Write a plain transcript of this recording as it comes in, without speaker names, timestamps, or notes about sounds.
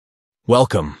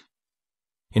Welcome!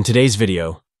 In today's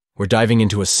video, we're diving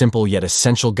into a simple yet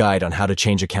essential guide on how to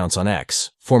change accounts on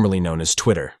X, formerly known as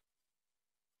Twitter.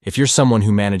 If you're someone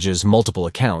who manages multiple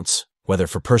accounts, whether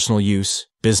for personal use,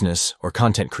 business, or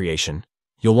content creation,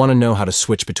 you'll want to know how to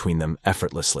switch between them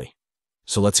effortlessly.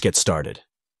 So let's get started.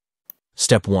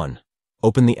 Step 1.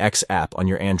 Open the X app on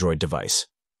your Android device.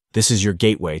 This is your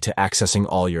gateway to accessing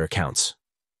all your accounts.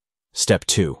 Step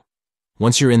 2.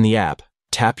 Once you're in the app,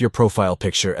 tap your profile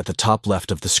picture at the top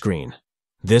left of the screen.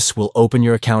 This will open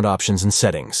your account options and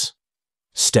settings.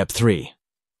 Step 3.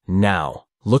 Now,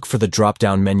 look for the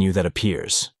drop-down menu that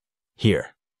appears.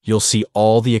 Here, you'll see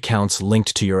all the accounts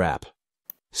linked to your app.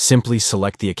 Simply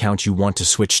select the account you want to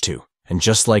switch to, and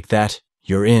just like that,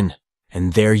 you're in,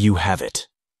 and there you have it.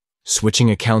 Switching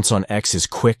accounts on X is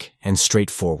quick and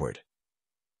straightforward.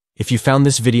 If you found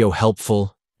this video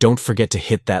helpful, don't forget to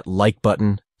hit that like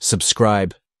button,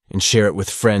 subscribe, and share it with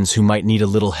friends who might need a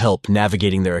little help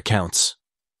navigating their accounts.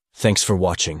 Thanks for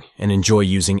watching, and enjoy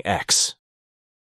using X.